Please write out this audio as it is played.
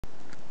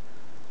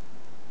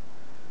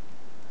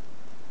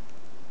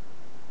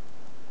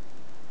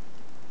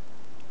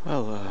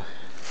Well,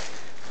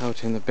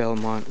 out in the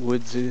Belmont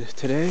woods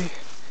today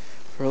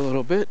for a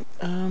little bit.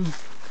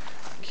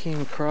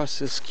 Came across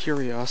this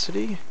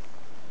curiosity,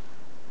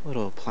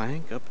 little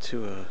plank up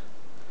to a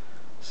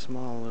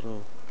small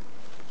little,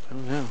 I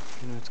don't know,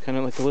 it's kind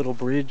of like a little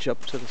bridge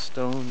up to the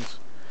stones.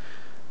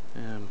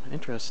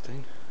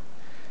 Interesting.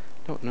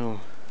 Don't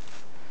know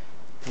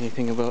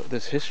anything about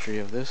this history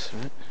of this.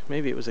 Right?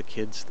 Maybe it was a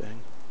kid's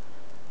thing.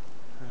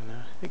 I don't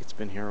know. I think it's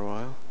been here a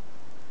while.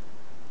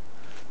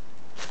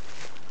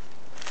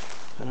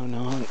 I don't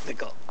know. I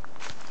think I'll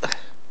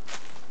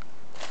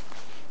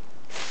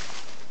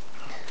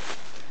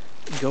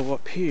go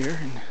up here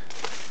and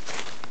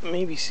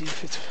maybe see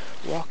if it's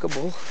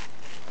walkable.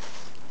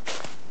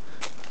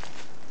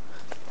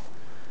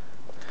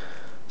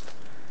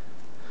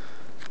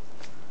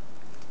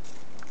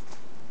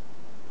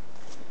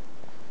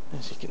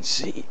 As you can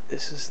see,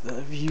 this is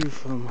the view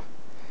from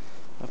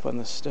up on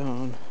the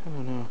stone. I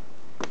don't know.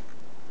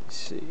 Let's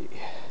see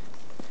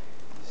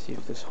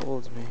if this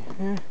holds me.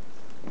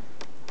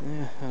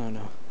 I don't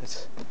know.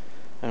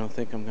 I don't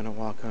think I'm gonna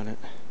walk on it.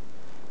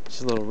 It's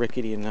a little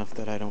rickety enough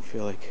that I don't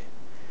feel like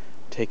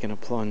taking a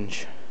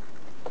plunge.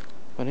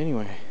 But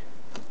anyway,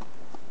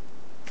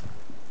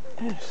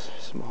 it's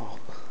small.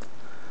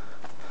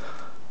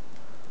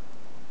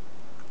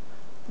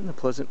 In the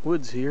pleasant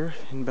woods here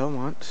in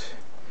Belmont,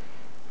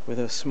 with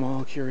a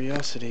small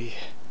curiosity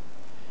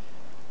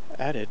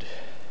added.